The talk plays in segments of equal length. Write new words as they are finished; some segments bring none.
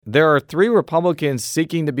There are 3 Republicans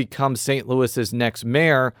seeking to become St. Louis's next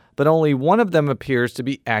mayor, but only one of them appears to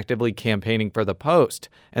be actively campaigning for the post,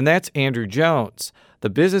 and that's Andrew Jones. The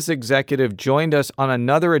business executive joined us on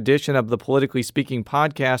another edition of the Politically Speaking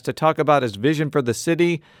podcast to talk about his vision for the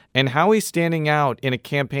city and how he's standing out in a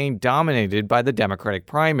campaign dominated by the Democratic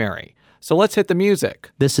primary. So let's hit the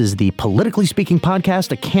music. This is the Politically Speaking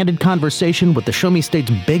podcast, a candid conversation with the Show Me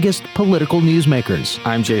State's biggest political newsmakers.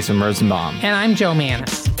 I'm Jason Rosenbaum. And I'm Joe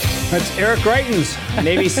Manis. That's Eric Greitens,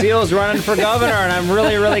 Navy SEALs running for governor, and I'm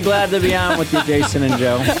really glad to be on with you, Jason and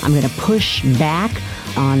Joe. I'm going to push back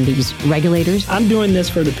on these regulators. I'm doing this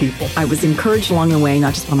for the people. I was encouraged along the way,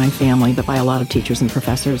 not just by my family, but by a lot of teachers and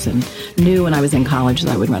professors, and knew when I was in college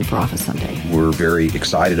that I would run for office someday. We're very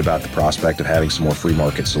excited about the prospect of having some more free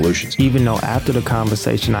market solutions. Even though after the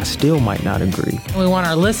conversation, I still might not agree. We want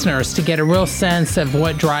our listeners to get a real sense of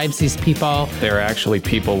what drives these people. They're actually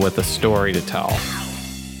people with a story to tell.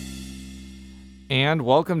 And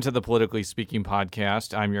welcome to the Politically Speaking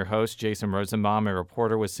podcast. I'm your host, Jason Rosenbaum, a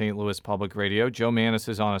reporter with St. Louis Public Radio. Joe Manis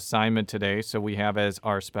is on assignment today, so we have as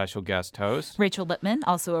our special guest host Rachel Lippman,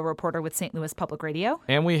 also a reporter with St. Louis Public Radio.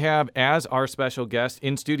 And we have as our special guest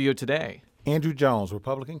in studio today Andrew Jones,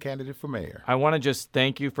 Republican candidate for mayor. I want to just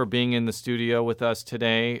thank you for being in the studio with us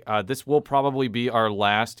today. This will probably be our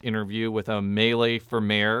last interview with a Melee for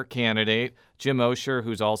Mayor candidate. Jim Osher,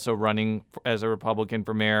 who's also running as a Republican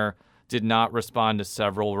for mayor, did not respond to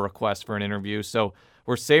several requests for an interview. So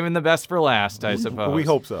we're saving the best for last, I suppose. We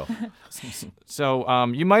hope so. So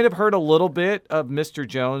you might have heard a little bit of Mr.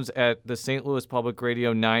 Jones at the St. Louis Public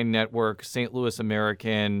Radio 9 Network, St. Louis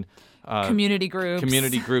American Community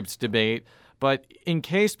Groups debate. But in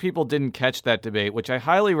case people didn't catch that debate, which I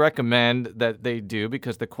highly recommend that they do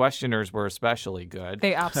because the questioners were especially good.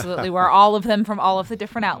 They absolutely were, all of them from all of the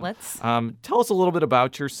different outlets. Tell us a little bit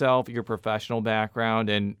about yourself, your professional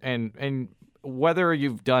background, and whether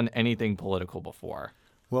you've done anything political before.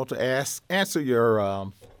 Well, to answer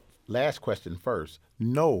your last question first,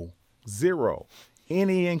 no, zero.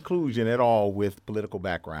 Any inclusion at all with political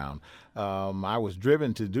background. I was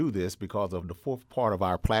driven to do this because of the fourth part of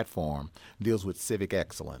our platform deals with civic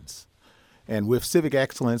excellence. And with civic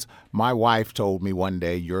excellence, my wife told me one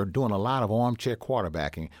day, you're doing a lot of armchair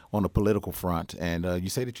quarterbacking on the political front, and you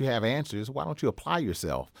say that you have answers. Why don't you apply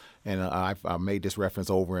yourself? And I've made this reference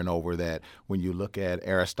over and over that when you look at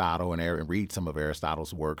Aristotle and read some of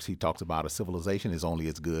Aristotle's works, he talks about a civilization is only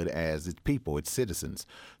as good as its people, its citizens.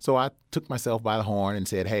 So I took myself by the horn and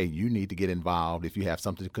said, hey, you need to get involved if you have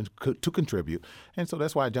something to contribute. And so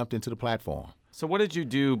that's why I jumped into the platform. So what did you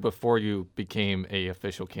do before you became a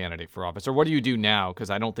official candidate for office, or what do you do now? Because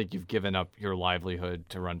I don't think you've given up your livelihood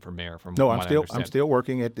to run for mayor. I'm still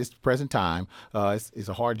working at this present time. It's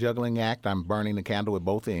a hard juggling act. I'm burning the candle at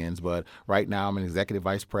both ends, but right now I'm an executive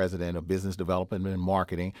vice president of business development and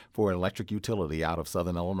marketing for an electric utility out of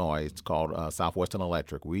Southern Illinois. It's called Southwestern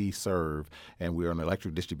Electric. We serve, and we're an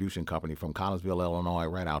electric distribution company from Collinsville, Illinois,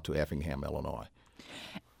 right out to Effingham, Illinois.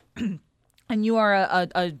 And you are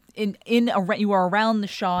you are around the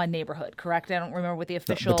Shaw neighborhood, correct? I don't remember what the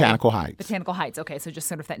official Botanical Heights. Botanical Heights. Okay, so just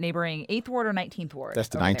sort of that neighboring 8th Ward or 19th Ward. That's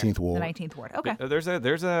the 19th Ward. The 19th Ward. Okay.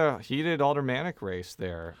 There's a heated aldermanic race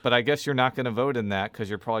there, but I guess you're not going to vote in that because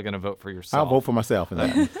you're probably going to vote for yourself. I'll vote for myself in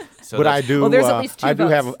that. So but I do. Well, there's at least 2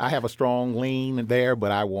 votes. I have a strong lean there,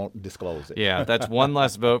 but I won't disclose it. Yeah, that's one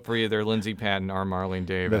less vote for either Lindsey Patton or Marlene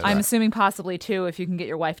Davis. I'm assuming possibly 2 if you can get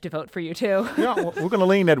your wife to vote for you too. Yeah, we're going to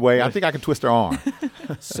lean that way. I think I can twist her arm.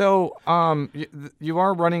 So you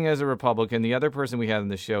are running as a Republican. The other person we had on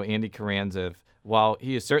the show, Andy Karandziv, while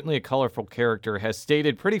he is certainly a colorful character, has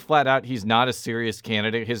stated pretty flat out he's not a serious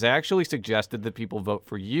candidate, has actually suggested that people vote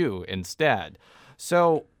for you instead.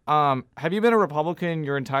 So have you been a Republican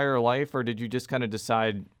your entire life, or did you just kind of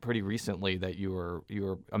decide pretty recently that you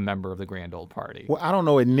were a member of the Grand Old Party? Well, I don't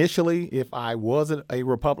know initially if I wasn't a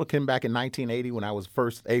Republican back in 1980 when I was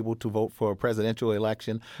first able to vote for a presidential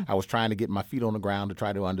election. I was trying to get my feet on the ground to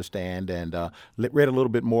try to understand and read a little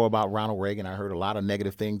bit more about Ronald Reagan. I heard a lot of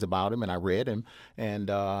negative things about him, and I read him, and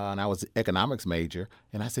I was an economics major.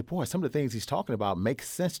 And I said, boy, some of the things he's talking about make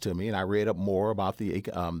sense to me. And I read up more about the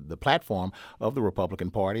platform of the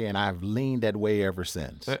Republican Party, and I've leaned that way ever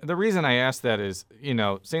since. The reason I ask that is,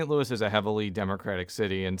 St. Louis is a heavily Democratic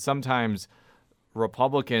city, and sometimes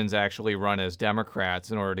Republicans actually run as Democrats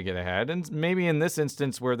in order to get ahead. And maybe in this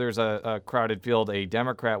instance where there's a crowded field, a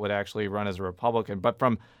Democrat would actually run as a Republican. But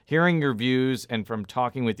from hearing your views and from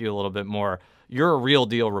talking with you a little bit more, you're a real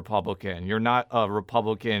deal Republican. You're not a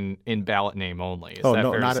Republican in ballot name only. Is that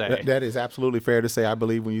fair to say? That is absolutely fair to say. I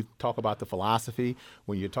believe when you talk about the philosophy,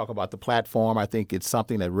 when you talk about the platform, I think it's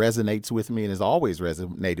something that resonates with me and has always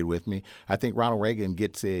resonated with me. I think Ronald Reagan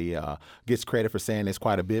gets credit for saying this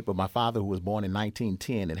quite a bit, but my father, who was born in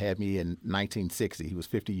 1910 and had me in 1960, he was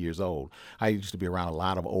 50 years old. I used to be around a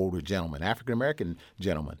lot of older gentlemen, African-American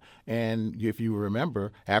gentlemen. And if you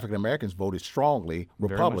remember, African-Americans voted strongly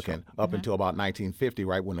Republican up until about 1950,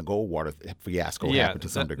 right when the Goldwater fiasco happened to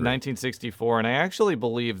some degree. 1964. And I actually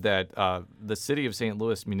believe that the city of St.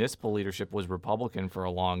 Louis municipal leadership was Republican for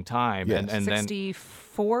a long time. Yes. And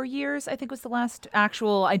 64 years, I think, was the last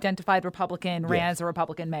actual identified Republican ran as a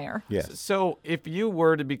Republican mayor. Yes. So if you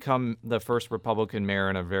were to become the first Republican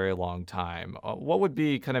mayor in a very long time, what would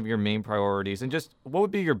be kind of your main priorities and just what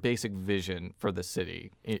would be your basic vision for the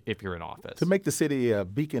city if you're in office? To make the city a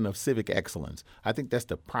beacon of civic excellence. I think that's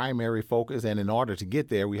the primary focus. And in order to get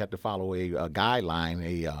there, we have to follow a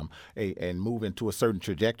guideline, and move into a certain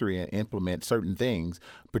trajectory and implement certain things,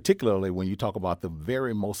 particularly when you talk about the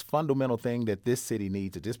very most fundamental thing that this city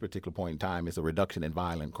needs at this particular point in time is a reduction in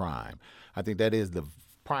violent crime. I think that is the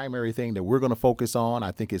primary thing that we're going to focus on.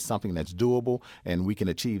 I think it's something that's doable, and we can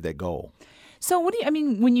achieve that goal. So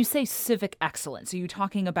when you say civic excellence, are you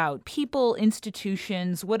talking about people,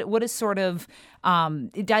 institutions? What is sort of,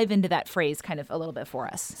 dive into that phrase kind of a little bit for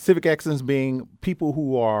us. Civic excellence being people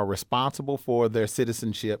who are responsible for their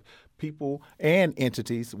citizenship, people and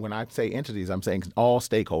entities. When I say entities, I'm saying all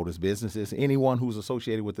stakeholders, businesses, anyone who's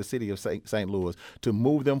associated with the city of St. Louis, to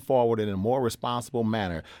move them forward in a more responsible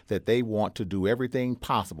manner, that they want to do everything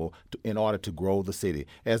possible in order to grow the city.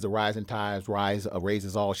 As the rising tides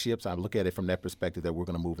raises all ships, I look at it from that perspective that we're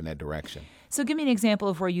going to move in that direction. So give me an example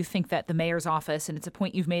of where you think that the mayor's office, and it's a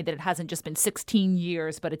point you've made that it hasn't just been 16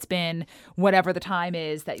 years, but it's been whatever the time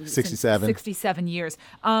is. 67 years.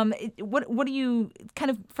 What do you, kind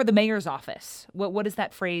of for the mayor's office, what does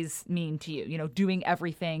that phrase mean to you? You know, doing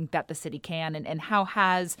everything that the city can, and how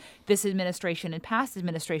has this administration and past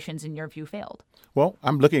administrations, in your view, failed? Well,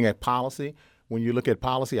 I'm looking at policy. When you look at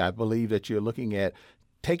policy, I believe that you're looking at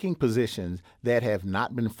taking positions that have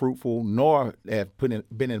not been fruitful, nor have been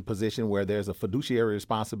in a position where there's a fiduciary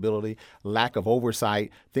responsibility, lack of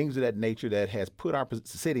oversight, things of that nature that has put our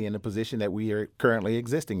city in the position that we are currently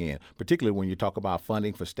existing in, particularly when you talk about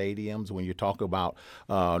funding for stadiums, when you talk about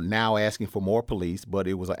now asking for more police, but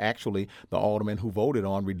it was actually the alderman who voted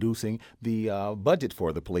on reducing the budget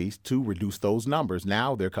for the police to reduce those numbers.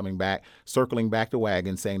 Now they're coming back, circling back the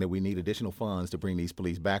wagon, saying that we need additional funds to bring these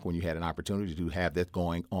police back when you had an opportunity to have that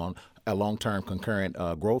going on a long-term concurrent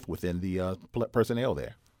growth within the personnel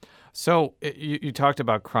there. So you talked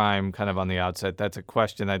about crime kind of on the outset. That's a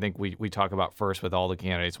question I think we talk about first with all the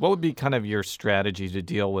candidates. What would be kind of your strategy to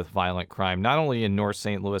deal with violent crime, not only in North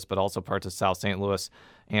St. Louis, but also parts of South St. Louis,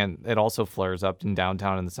 and it also flares up in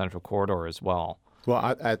downtown and the Central Corridor as well?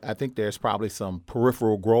 Well, I think there's probably some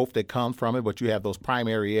peripheral growth that comes from it, but you have those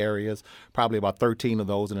primary areas, probably about 13 of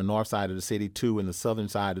those in the north side of the city, 2 in the southern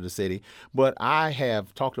side of the city. But I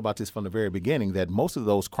have talked about this from the very beginning, that most of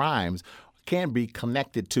those crimes can be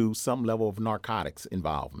connected to some level of narcotics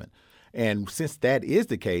involvement. And since that is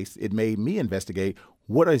the case, it made me investigate,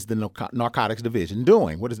 what is the narcotics division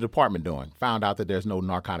doing? What is the department doing? Found out that there's no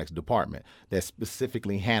narcotics department that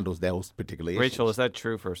specifically handles those particular issues. Rachel, is that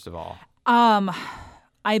true, first of all?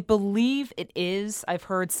 I believe it is. I've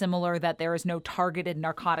heard similar that there is no targeted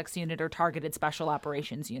narcotics unit or targeted special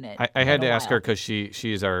operations unit. I had to ask her because she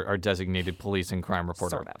is our designated police and crime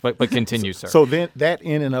reporter. Sort of. But continue, sir. So then that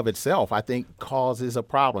in and of itself, I think, causes a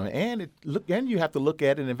problem. And you have to look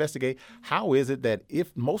at and investigate, how is it that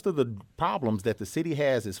if most of the problems that the city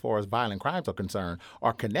has as far as violent crimes are concerned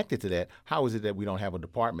are connected to that, how is it that we don't have a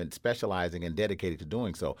department specializing and dedicated to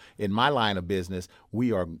doing so? In my line of business,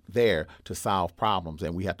 we are there to solve problems,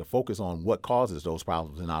 and we have to focus on what causes those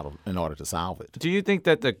problems in order to solve it. Do you think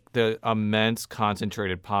that the immense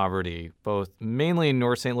concentrated poverty, both mainly in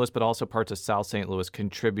North St. Louis but also parts of South St. Louis,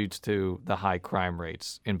 contributes to the high crime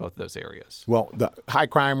rates in both those areas? Well, the high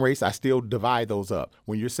crime rates, I still divide those up.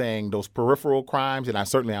 When you're saying those peripheral crimes, and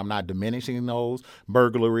I'm not diminishing those,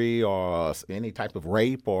 burglary or any type of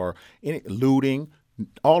rape or any looting,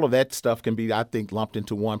 all of that stuff can be, I think, lumped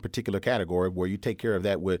into one particular category where you take care of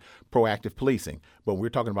that with proactive policing. But we're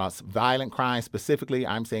talking about violent crime specifically.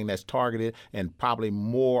 I'm saying that's targeted and probably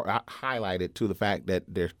more highlighted to the fact that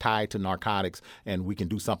they're tied to narcotics, and we can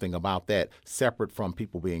do something about that separate from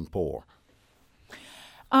people being poor.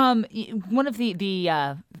 One of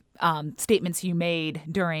the statements you made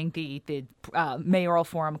during the mayoral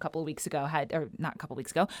forum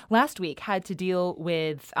last week had to deal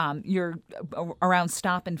with your around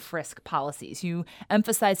stop and frisk policies. You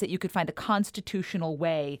emphasized that you could find a constitutional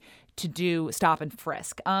way to do stop and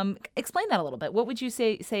frisk. Explain that a little bit. What would you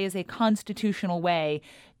say is a constitutional way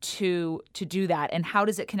to do that, and how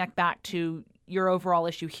does it connect back to your overall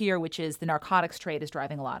issue here, which is the narcotics trade is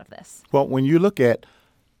driving a lot of this? Well, when you look at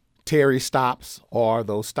Terry stops or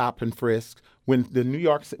those stop and frisks, when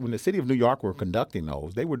the city of New York were conducting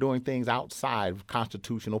those, they were doing things outside of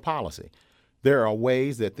constitutional policy. There are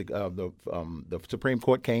ways that the Supreme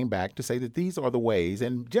Court came back to say that these are the ways,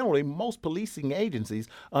 and generally most policing agencies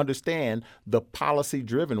understand the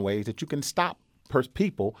policy-driven ways that you can stop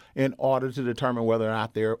people in order to determine whether or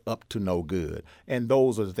not they're up to no good. And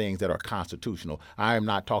those are the things that are constitutional. I am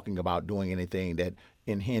not talking about doing anything that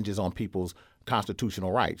impinges on people's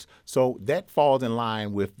constitutional rights. So that falls in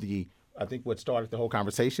line with I think what started the whole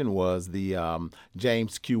conversation was the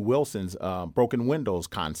James Q. Wilson's broken windows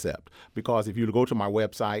concept. Because if you go to my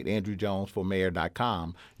website,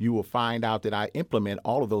 andrewjonesformayor.com, you will find out that I implement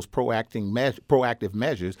all of those proactive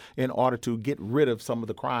measures in order to get rid of some of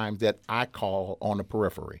the crimes that I call on the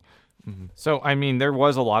periphery. Mm-hmm. So, I mean, there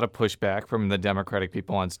was a lot of pushback from the Democratic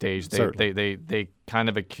people on stage. They kind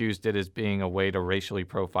of accused it as being a way to racially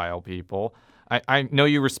profile people. I know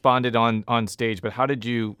you responded on stage, but how did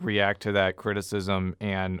you react to that criticism,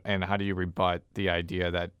 and how do you rebut the idea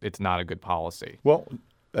that it's not a good policy? Well,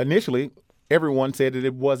 initially, everyone said that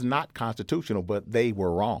it was not constitutional, but they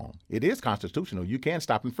were wrong. It is constitutional. You can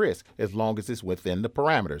stop and frisk as long as it's within the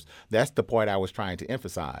parameters. That's the point I was trying to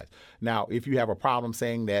emphasize. Now, if you have a problem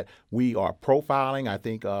saying that we are profiling, I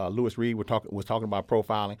think Louis Reed was talking about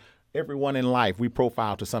profiling. Everyone in life, we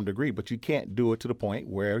profile to some degree, but you can't do it to the point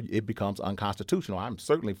where it becomes unconstitutional. I'm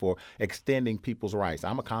certainly for extending people's rights.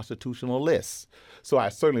 I'm a constitutionalist, so I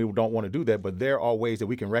certainly don't want to do that, but there are ways that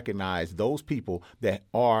we can recognize those people that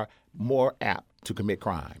are more apt to commit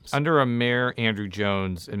crimes. Under a Mayor Andrew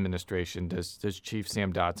Jones administration, does Chief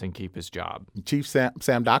Sam Dotson keep his job? Chief Sam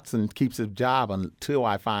Dotson keeps his job until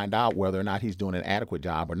I find out whether or not he's doing an adequate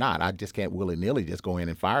job or not. I just can't willy-nilly just go in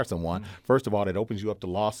and fire someone. Mm-hmm. First of all, that opens you up to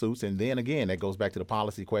lawsuits, and then again, that goes back to the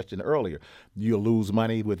policy question earlier. You'll lose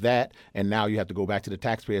money with that, and now you have to go back to the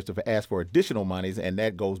taxpayers to ask for additional monies, and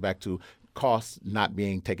that goes back to costs not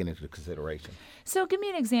being taken into consideration. So give me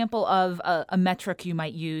an example of a metric you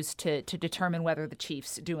might use to determine whether the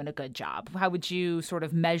chief's doing a good job. How would you sort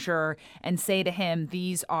of measure and say to him,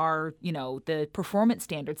 these are, the performance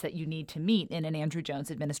standards that you need to meet in an Andrew Jones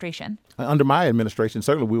administration? Under my administration,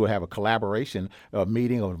 certainly we will have a collaboration, a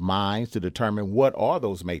meeting of minds to determine what are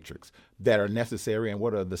those metrics that are necessary and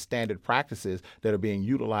what are the standard practices that are being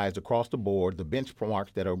utilized across the board, the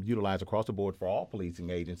benchmarks that are utilized across the board for all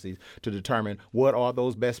policing agencies to determine what are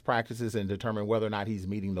those best practices and determine whether or not he's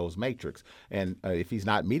meeting those metrics. And if he's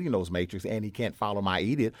not meeting those metrics and he can't follow my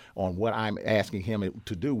edict on what I'm asking him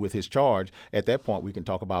to do with his charge, at that point we can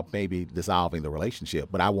talk about maybe dissolving the relationship.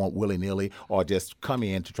 But I won't willy-nilly or just come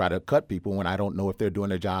in to try to cut people when I don't know if they're doing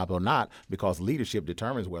their job or not, because leadership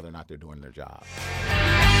determines whether or not they're doing their job.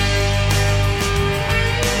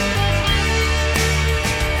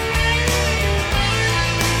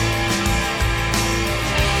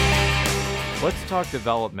 Let's talk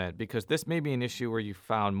development, because this may be an issue where you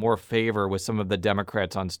found more favor with some of the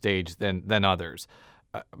Democrats on stage than others.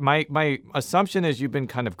 My assumption is you've been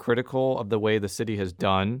kind of critical of the way the city has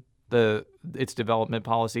done its development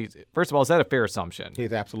policies. First of all, is that a fair assumption?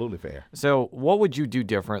 It's absolutely fair. So what would you do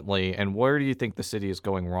differently, and where do you think the city is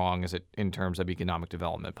going wrong in terms of economic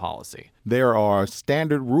development policy? There are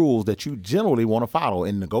standard rules that you generally want to follow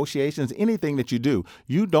in negotiations. Anything that you do,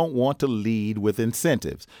 you don't want to lead with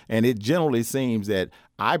incentives. And it generally seems that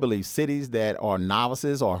I believe cities that are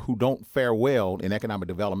novices or who don't fare well in economic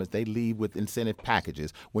development, they lead with incentive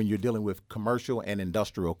packages when you're dealing with commercial and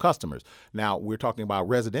industrial customers. Now, we're talking about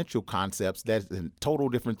residential concepts. That's a total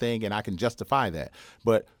different thing, and I can justify that.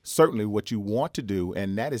 But certainly what you want to do,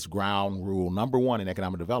 and that is ground rule number one in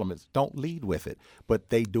economic development, is don't lead with it.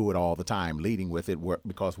 But they do it all the time, leading with it,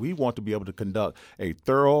 because we want to be able to conduct a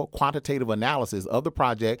thorough quantitative analysis of the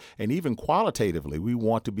project, and even qualitatively, we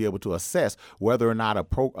want to be able to assess whether or not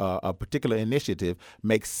a particular initiative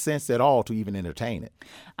makes sense at all to even entertain it.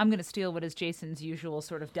 I'm going to steal what is Jason's usual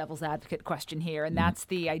sort of devil's advocate question here, and that's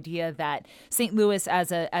the idea that St. Louis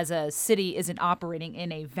as a city isn't operating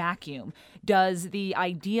in a vacuum. Does the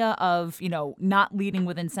idea of, not leading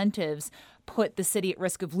with incentives put the city at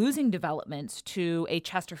risk of losing developments to a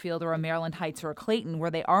Chesterfield or a Maryland Heights or a Clayton,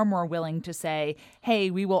 where they are more willing to say,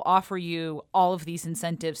 hey, we will offer you all of these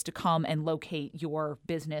incentives to come and locate your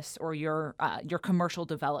business or your commercial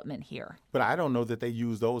development here. But I don't know that they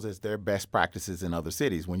use those as their best practices in other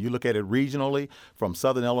cities. When you look at it regionally, from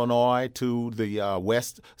southern Illinois to the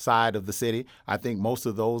west side of the city, I think most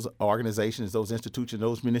of those organizations, those institutions,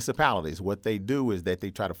 those municipalities, what they do is that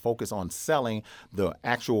they try to focus on selling the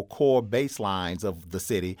actual core baselines of the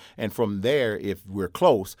city. And from there, if we're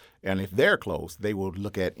close, and if they're close, they will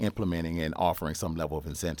look at implementing and offering some level of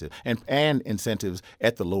incentive and incentives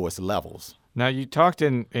at the lowest levels. Now, you talked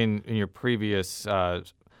in your previous,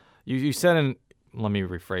 you said let me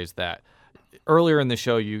rephrase that. Earlier in the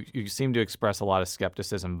show, you seem to express a lot of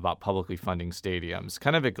skepticism about publicly funding stadiums.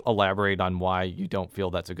 Kind of elaborate on why you don't feel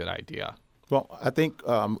that's a good idea. Well, I think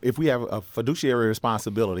if we have a fiduciary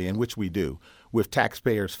responsibility, in which we do, with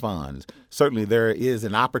taxpayers' funds, certainly there is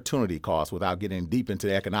an opportunity cost without getting deep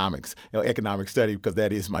into economics, economic study, because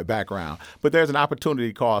that is my background. But there's an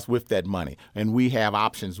opportunity cost with that money, and we have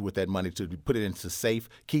options with that money to put it into safe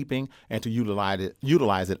keeping and to utilize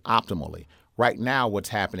it optimally. Right now, what's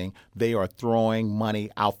happening, they are throwing money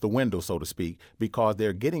out the window, so to speak, because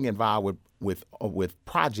they're getting involved with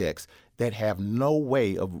projects that have no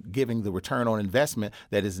way of giving the return on investment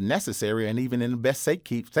that is necessary, and even in the best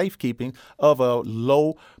safekeeping of a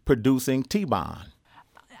low-producing T-bond.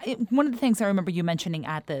 One of the things I remember you mentioning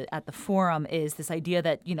at the forum is this idea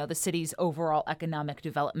that, the city's overall economic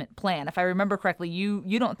development plan. If I remember correctly,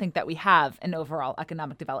 you don't think that we have an overall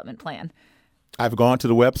economic development plan. I've gone to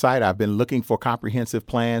the website. I've been looking for comprehensive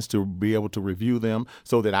plans to be able to review them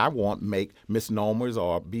so that I won't make misnomers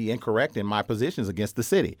or be incorrect in my positions against the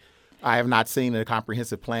city. I have not seen a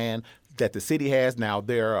comprehensive plan that the city has. Now,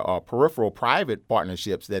 there are peripheral private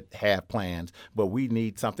partnerships that have plans, but we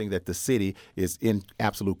need something that the city is in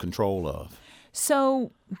absolute control of.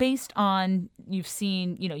 So based on you've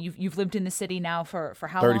seen, you've lived in the city now for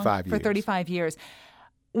how 35 long? years. For 35 years.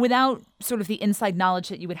 Without sort of the inside knowledge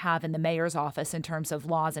that you would have in the mayor's office in terms of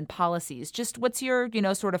laws and policies, just what's your,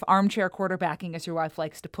 sort of armchair quarterbacking, as your wife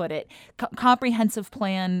likes to put it, comprehensive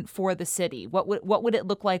plan for the city? What would it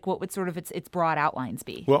look like? What would sort of its broad outlines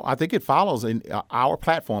be? Well, I think it follows in our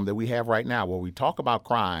platform that we have right now, where we talk about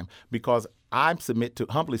crime, because I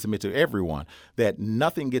humbly submit to everyone that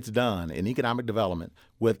nothing gets done in economic development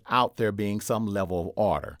without there being some level of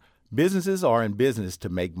order. Businesses are in business to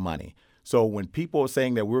make money. So when people are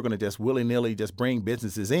saying that we're going to just willy-nilly just bring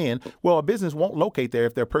businesses in, well, a business won't locate there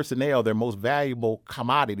if their personnel, their most valuable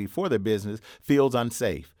commodity for their business, feels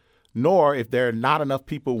unsafe, nor if there are not enough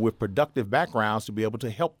people with productive backgrounds to be able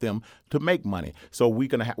to help them to make money. So we're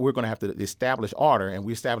going to have to establish order, and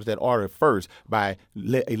we establish that order first by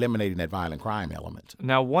eliminating that violent crime element.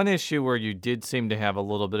 Now, one issue where you did seem to have a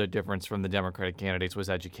little bit of difference from the Democratic candidates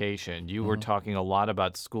was education. You were talking a lot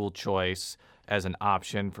about school choice as an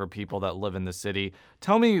option for people that live in the city.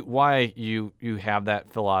 Tell me why you have that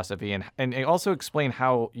philosophy, and also explain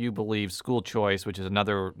how you believe school choice, which is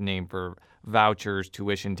another name for vouchers,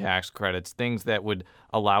 tuition tax credits, things that would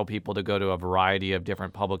allow people to go to a variety of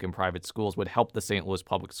different public and private schools, would help the St. Louis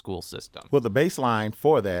public school system. Well, the baseline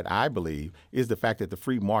for that, I believe, is the fact that the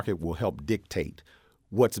free market will help dictate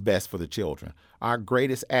what's best for the children. Our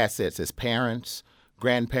greatest assets as parents,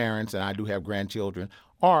 grandparents, and I do have grandchildren,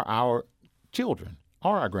 are our children,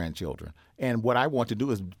 are our grandchildren. And what I want to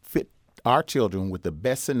do is fit our children with the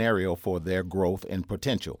best scenario for their growth and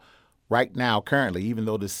potential. Right now, currently, even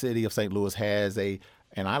though the city of St. Louis has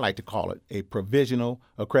and I like to call it a provisional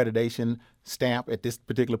accreditation stamp at this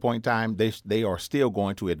particular point in time, they are still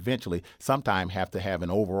going to eventually sometime have to have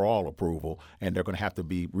an overall approval, and they're going to have to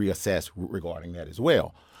be reassessed regarding that as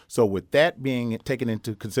well. So with that being taken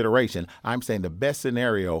into consideration, I'm saying the best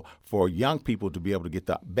scenario for young people to be able to get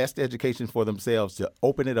the best education for themselves, to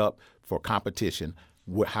open it up for competition,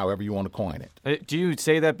 however you want to coin it. Do you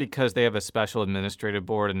say that because they have a special administrative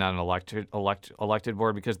board and not an elected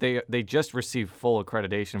board? Because they just received full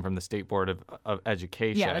accreditation from the State Board of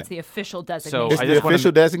Education. Yeah, that's the official designation. So it's the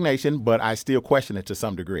official designation, but I still question it to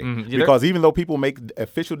some degree. Because even though people make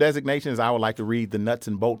official designations, I would like to read the nuts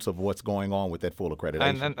and bolts of what's going on with that full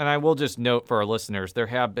accreditation. And I will just note for our listeners, there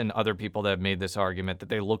have been other people that have made this argument that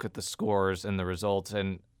they look at the scores and the results,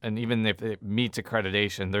 and even if it meets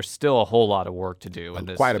accreditation, there's still a whole lot of work to do.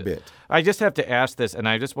 Quite a bit. I just have to ask this, and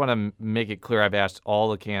I just want to make it clear. I've asked all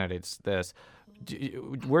the candidates this.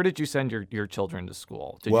 Where did you send your children to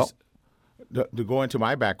school? To go into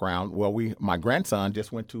my background, well, my grandson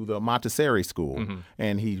just went to the Montessori school,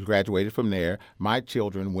 and he graduated from there. My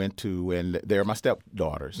children went to, and they're my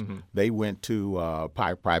stepdaughters. They went to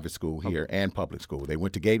private school here and public school. They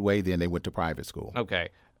went to Gateway, then they went to private school. Okay.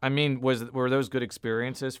 I mean, were those good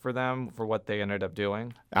experiences for them for what they ended up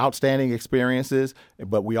doing? Outstanding experiences,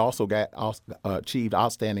 but we also achieved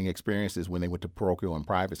outstanding experiences when they went to parochial and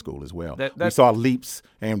private school as well. We saw leaps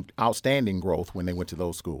and outstanding growth when they went to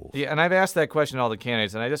those schools. Yeah, and I've asked that question to all the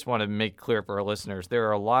candidates, and I just want to make clear for our listeners, there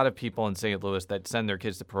are a lot of people in St. Louis that send their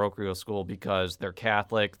kids to parochial school because they're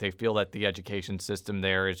Catholic. They feel that the education system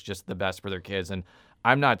there is just the best for their kids, and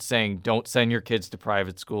I'm not saying don't send your kids to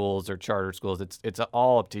private schools or charter schools. It's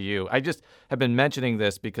all up to you. I just have been mentioning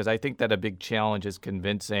this because I think that a big challenge is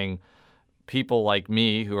convincing people like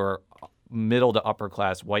me who are middle to upper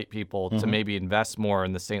class white people to maybe invest more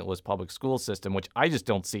in the St. Louis public school system, which I just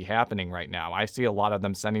don't see happening right now. I see a lot of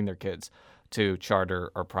them sending their kids to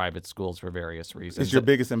charter or private schools for various reasons. It's your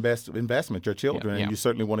biggest investment, your children, and you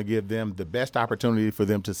certainly want to give them the best opportunity for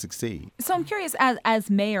them to succeed. So I'm curious, as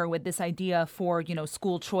mayor, with this idea for,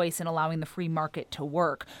 school choice and allowing the free market to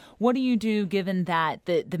work, what do you do given that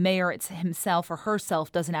the mayor himself or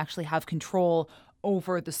herself doesn't actually have control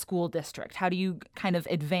over the school district? How do you kind of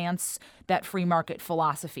advance that free market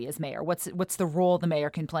philosophy as mayor? What's the role the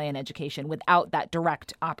mayor can play in education without that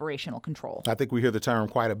direct operational control? I think we hear the term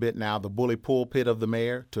quite a bit now, the bully pulpit of the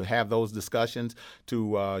mayor, to have those discussions,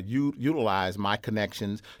 to utilize my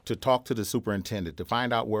connections, to talk to the superintendent, to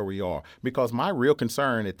find out where we are. Because my real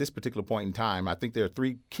concern at this particular point in time, I think there are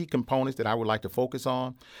three key components that I would like to focus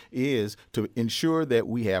on, is to ensure that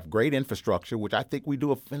we have great infrastructure, which I think we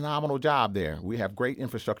do a phenomenal job there. We have great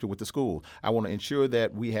infrastructure with the school. I want to ensure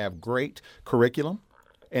that we have great curriculum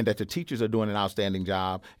and that the teachers are doing an outstanding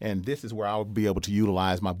job. And this is where I'll be able to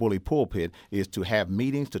utilize my bully pulpit, is to have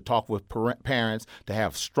meetings, to talk with parents, to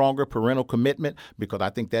have stronger parental commitment, because I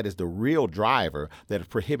think that is the real driver that is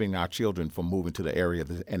prohibiting our children from moving to the area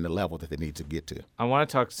and the level that they need to get to. I want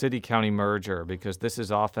to talk city-county merger because this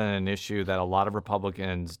is often an issue that a lot of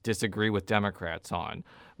Republicans disagree with Democrats on.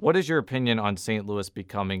 What is your opinion on St. Louis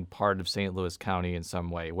becoming part of St. Louis County in some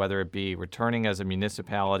way, whether it be returning as a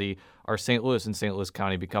municipality or St. Louis and St. Louis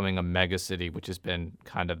County becoming a megacity, which has been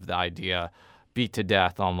kind of the idea beat to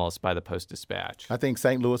death almost by the Post-Dispatch? I think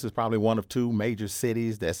St. Louis is probably one of two major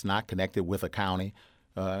cities that's not connected with a county.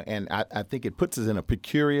 And I think it puts us in a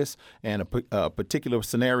precarious and a particular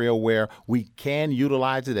scenario where we can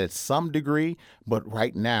utilize it at some degree, but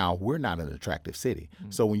right now we're not an attractive city.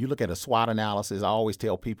 Mm-hmm. So when you look at a SWOT analysis, I always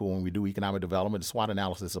tell people when we do economic development, the SWOT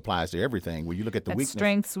analysis applies to everything. When you look at the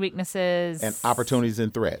strengths, weaknesses, and opportunities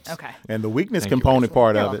and threats. Okay. And the weakness component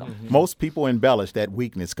part of it, most people embellish that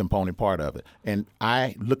weakness component part of it. And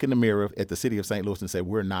I look in the mirror at the city of St. Louis and say,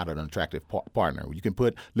 we're not an attractive partner. You can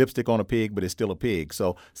put lipstick on a pig, but it's still a pig.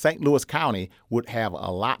 So St. Louis County would have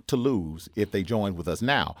a lot to lose if they joined with us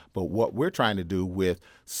now. But what we're trying to do with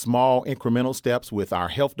small incremental steps with our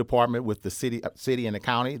health department, with the city and the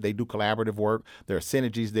county, they do collaborative work. There are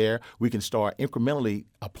synergies there. We can start incrementally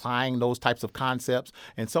applying those types of concepts.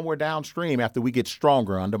 And somewhere downstream, after we get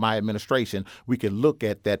stronger under my administration, we can look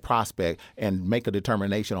at that prospect and make a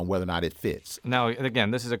determination on whether or not it fits. Now, again,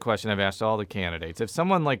 this is a question I've asked all the candidates. If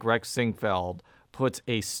someone like Rex Sinquefield puts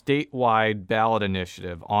a statewide ballot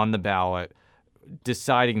initiative on the ballot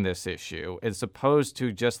deciding this issue, as opposed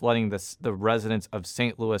to just letting the residents of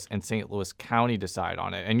St. Louis and St. Louis County decide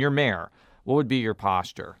on it, and you're mayor, what would be your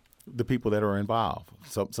posture? The people that are involved.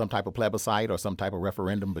 Some type of plebiscite or some type of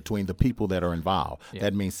referendum between the people that are involved. Yeah.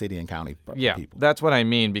 That means city and county people. Yeah, that's what I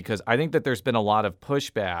mean, because I think that there's been a lot of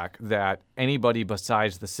pushback that anybody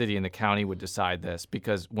besides the city and the county would decide this,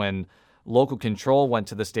 because when local control went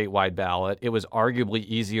to the statewide ballot, it was arguably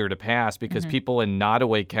easier to pass because people in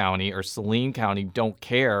Nottoway County or Saline County don't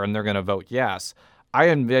care and they're going to vote yes. I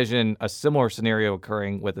envision a similar scenario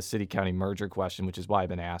occurring with the city-county merger question, which is why I've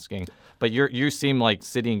been asking. But you seem like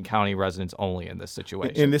city and county residents only in this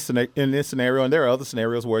situation. In this scenario, and there are other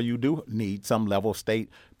scenarios where you do need some level of state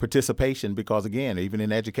participation because, again, even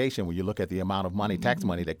in education, when you look at the amount of money, tax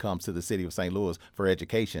money that comes to the city of St. Louis for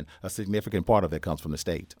education, a significant part of that comes from the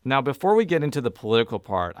state. Now, before we get into the political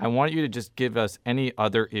part, I want you to just give us any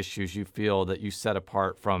other issues you feel that you set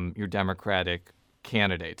apart from your Democratic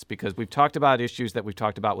candidates, because we've talked about issues that we've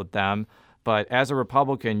talked about with them, but as a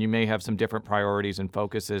Republican, you may have some different priorities and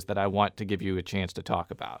focuses that I want to give you a chance to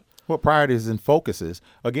talk about. Well, priorities and focuses,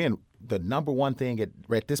 again, the number one thing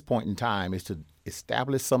at this point in time is to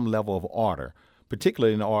establish some level of order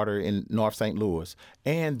particularly in order in North St. Louis.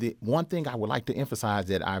 And the one thing I would like to emphasize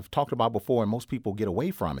that I've talked about before and most people get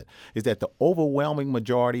away from it is that the overwhelming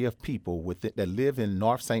majority of people that live in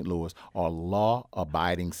North St. Louis are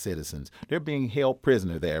law-abiding citizens. They're being held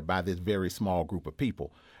prisoner there by this very small group of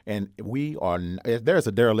people. And there's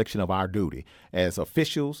a dereliction of our duty as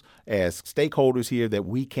officials, as stakeholders here, that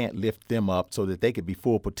we can't lift them up so that they could be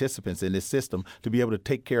full participants in this system to be able to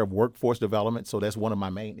take care of workforce development. So that's one of my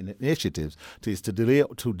main initiatives is to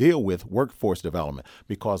deal with workforce development,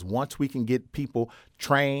 because once we can get people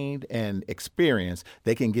trained and experienced,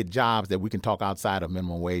 they can get jobs that we can talk outside of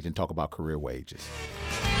minimum wage and talk about career wages.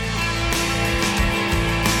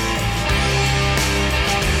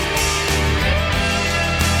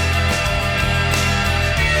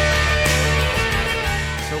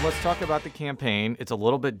 Let's talk about the campaign. It's a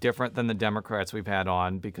little bit different than the Democrats we've had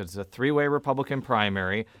on because it's a three-way Republican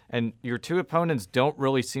primary, and your two opponents don't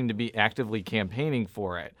really seem to be actively campaigning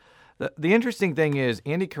for it. The interesting thing is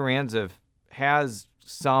Andy Karandziv has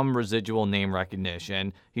some residual name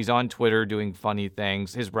recognition. He's on Twitter doing funny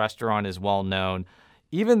things. His restaurant is well known.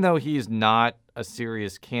 Even though he's not a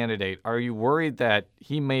serious candidate, are you worried that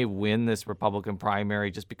he may win this Republican primary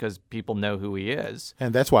just because people know who he is?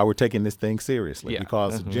 And that's why we're taking this thing seriously,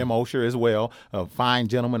 because Jim Osher as well, a fine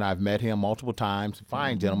gentleman. I've met him multiple times,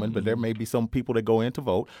 fine gentleman, but there may be some people that go in to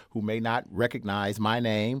vote who may not recognize my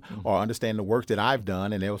name or understand the work that I've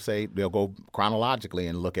done, and they'll go chronologically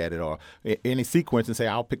and look at it or any sequence and say,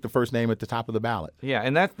 I'll pick the first name at the top of the ballot. Yeah,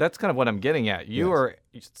 and that's kind of what I'm getting at. You are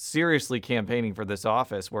seriously campaigning for this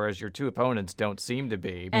office, whereas your two opponents don't seem to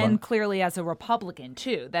be. And clearly as a Republican,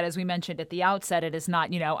 too. That, as we mentioned at the outset, it is not,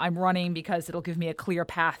 I'm running because it'll give me a clear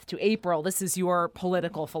path to April. This is your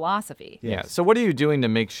political philosophy. Yeah. So what are you doing to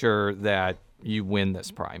make sure that you win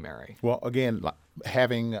this primary? Well, again,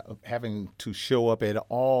 having to show up at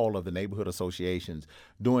all of the neighborhood associations,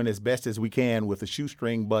 doing as best as we can with a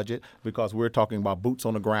shoestring budget, because we're talking about boots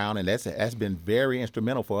on the ground, and that's been very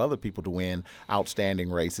instrumental for other people to win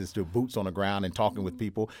outstanding races, to boots on the ground and talking with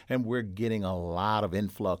people. And we're getting a lot of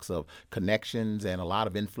influx of connections and a lot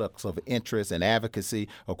of influx of interest and advocacy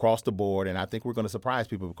across the board. And I think we're going to surprise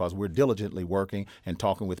people because we're diligently working and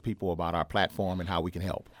talking with people about our platform and how we can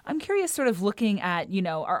help. I'm curious, sort of looking at,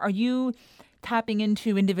 are you tapping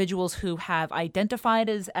into individuals who have identified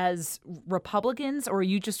as Republicans, or are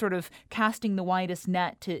you just sort of casting the widest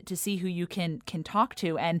net to see who you can talk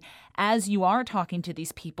to? And as you are talking to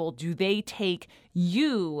these people, do they take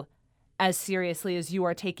you as seriously as you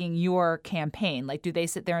are taking your campaign? Like, do they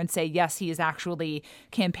sit there and say, yes, he is actually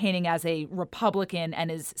campaigning as a Republican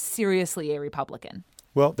and is seriously a Republican?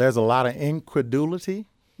 Well, there's a lot of incredulity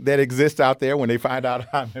that exists out there when they find out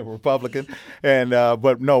I'm a Republican.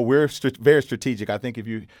 But no, we're very strategic. I think if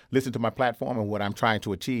you listen to my platform and what I'm trying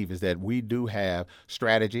to achieve is that we do have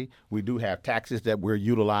strategy. We do have tactics that we're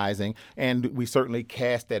utilizing. And we certainly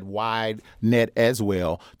cast that wide net as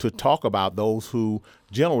well to talk about those who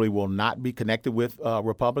generally will not be connected with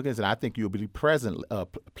Republicans. And I think you'll be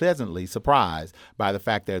pleasantly surprised by the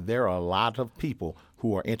fact that there are a lot of people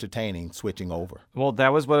who are entertaining switching over. Well,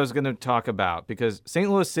 that was what I was going to talk about, because St.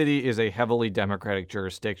 Louis City is a heavily Democratic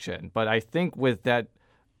jurisdiction. But I think with that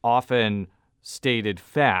often stated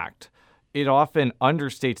fact, it often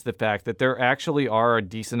understates the fact that there actually are a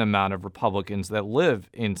decent amount of Republicans that live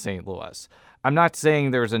in St. Louis. I'm not saying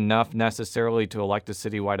there's enough necessarily to elect a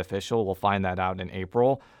citywide official. We'll find that out in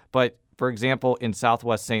April. But, for example, in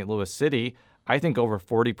Southwest St. Louis City, I think over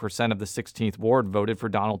 40% of the 16th Ward voted for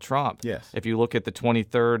Donald Trump. Yes. If you look at the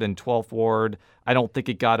 23rd and 12th Ward, I don't think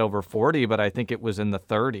it got over 40, but I think it was in the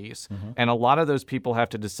 30s. Mm-hmm. And a lot of those people have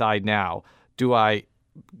to decide now, do I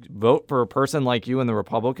vote for a person like you in the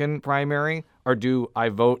Republican primary, or do I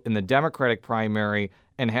vote in the Democratic primary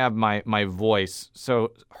and have my voice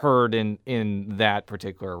heard in that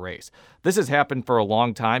particular race? This has happened for a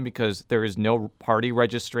long time because there is no party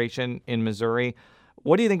registration in Missouri.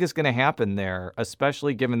 What do you think is going to happen there,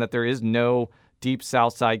 especially given that there is no deep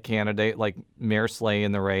South Side candidate like Mayor Slay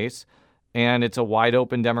in the race, and it's a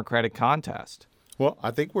wide-open Democratic contest? Well, I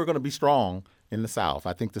think we're going to be strong in the South.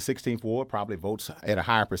 I think the 16th Ward probably votes at a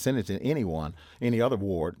higher percentage than any other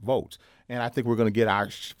ward votes. And I think we're going to get our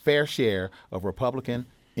fair share of Republican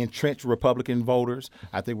entrenched Republican voters.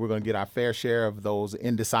 I think we're going to get our fair share of those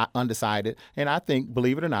undecided. And I think,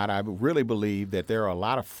 believe it or not, I really believe that there are a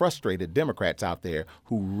lot of frustrated Democrats out there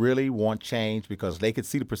who really want change because they could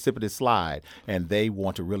see the precipitous slide and they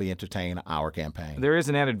want to really entertain our campaign. There is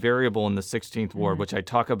an added variable in the 16th Ward, which I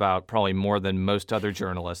talk about probably more than most other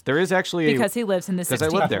journalists. There is actually because he lives in the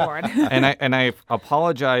 16th Ward. and I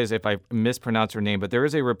apologize if I mispronounce her name, but there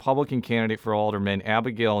is a Republican candidate for alderman,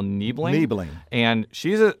 Abigail Niebling. And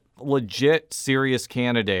she's a legit, serious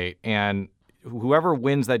candidate, and whoever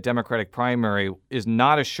wins that Democratic primary is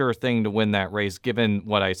not a sure thing to win that race, given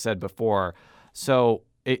what I said before. So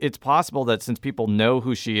it's possible that since people know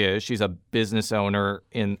who she is, she's a business owner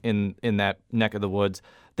in that neck of the woods,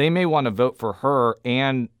 they may want to vote for her,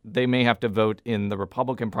 and they may have to vote in the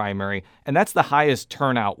Republican primary, and that's the highest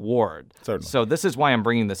turnout ward. Certainly. So this is why I'm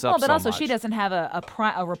bringing this up. Well, but so also much. she doesn't have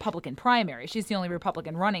a Republican primary. She's the only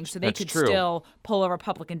Republican running, so they That's could true. still pull a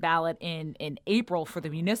Republican ballot in April for the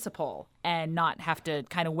municipal and not have to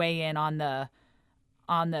kind of weigh in on the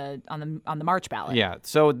March ballot. Yeah.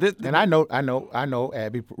 So and I know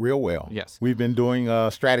Abby real well. Yes. We've been doing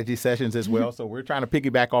strategy sessions as well, so we're trying to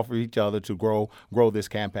piggyback off of each other to grow this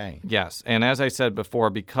campaign. Yes. And as I said before,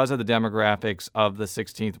 because of the demographics of the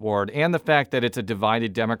 16th Ward and the fact that it's a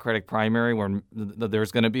divided Democratic primary where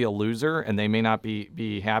there's going to be a loser and they may not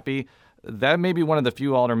be happy, that may be one of the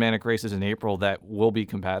few aldermanic races in April that will be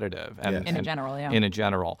competitive. In a general.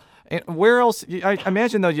 And where else? I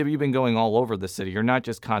imagine, though, you've been going all over the city. You're not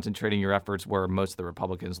just concentrating your efforts where most of the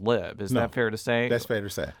Republicans live. Is that fair to say? That's fair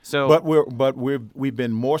to say. So, but we've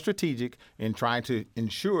been more strategic in trying to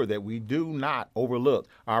ensure that we do not overlook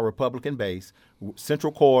our Republican base,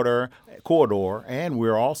 Central Corridor, and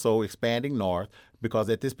we're also expanding north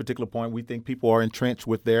because at this particular point we think people are entrenched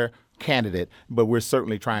with their candidate, but we're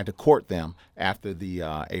certainly trying to court them after the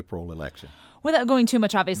April election. Without going too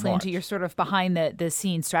much, obviously, into your sort of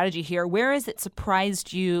behind-the-scenes strategy here, where has it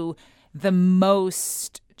surprised you the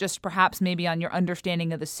most, just perhaps maybe on your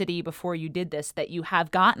understanding of the city before you did this, that you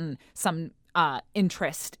have gotten some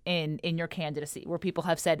interest in your candidacy, where people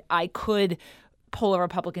have said, I could pull a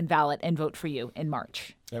Republican ballot and vote for you in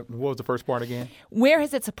March? What was the first part again? Where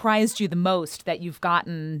has it surprised you the most that you've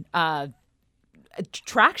gotten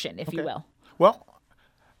traction, if you will? Well,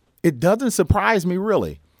 it doesn't surprise me,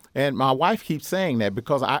 really. And my wife keeps saying that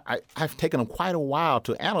because I've taken quite a while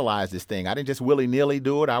to analyze this thing. I didn't just willy-nilly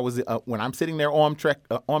do it. I was when I'm sitting there armchair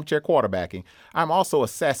quarterbacking, I'm also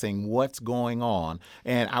assessing what's going on.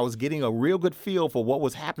 And I was getting a real good feel for what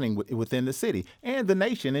was happening within the city and the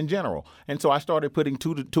nation in general. And so I started putting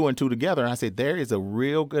two and two together, and I said, there is a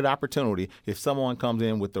real good opportunity if someone comes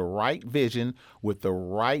in with the right vision, with the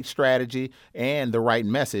right strategy, and the right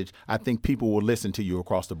message, I think people will listen to you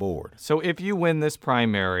across the board. So if you win this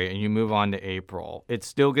primary and you move on to April, it's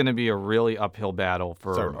still going to be a really uphill battle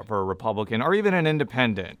for a Republican or even an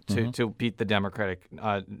independent to beat the Democratic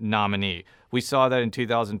nominee. We saw that in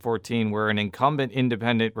 2014 where an incumbent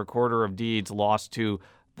independent recorder of deeds lost to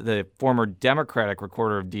the former Democratic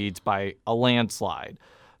recorder of deeds by a landslide.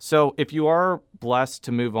 So if you are blessed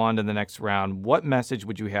to move on to the next round, what message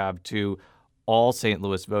would you have to all St.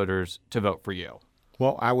 Louis voters to vote for you?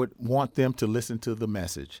 Well, I would want them to listen to the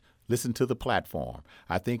message. Listen to the platform.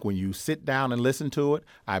 I think when you sit down and listen to it,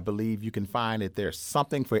 I believe you can find that there's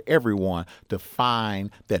something for everyone to find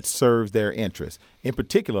that serves their interests. In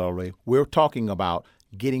particularly, we're talking about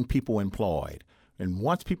getting people employed. And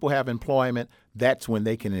once people have employment, that's when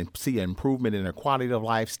they can see an improvement in their quality of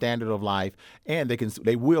life, standard of life, and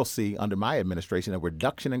they will see under my administration a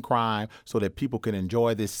reduction in crime so that people can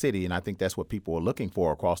enjoy this city. And I think that's what people are looking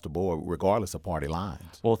for across the board, regardless of party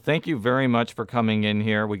lines. Well, thank you very much for coming in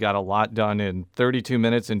here. We got a lot done in 32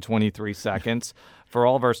 minutes and 23 seconds. For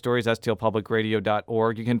all of our stories,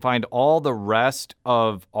 stlpublicradio.org. You can find all the rest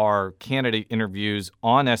of our candidate interviews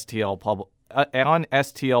on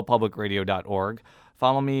stlpublicradio.org.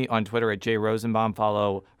 Follow me on Twitter at Jay Rosenbaum.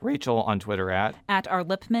 Follow Rachel on Twitter at R.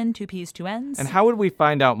 Lipman, 2 P's, 2 N's. And how would we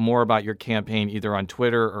find out more about your campaign either on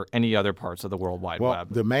Twitter or any other parts of the World Wide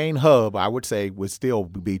Web? The main hub, I would say, would still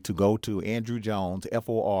be to go to Andrew Jones,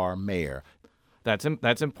 FOR, Mayor. That's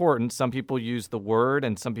important. Some people use the word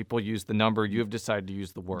and some people use the number. You have decided to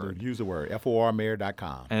use the word. Use the word,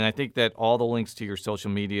 FORmayor.com. And I think that all the links to your social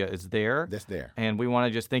media is there. That's there. And we want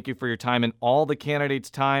to just thank you for your time and all the candidates'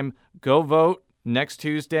 time. Go vote next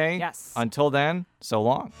Tuesday. Yes. Until then, so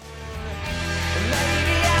long. Maybe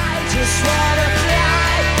I just want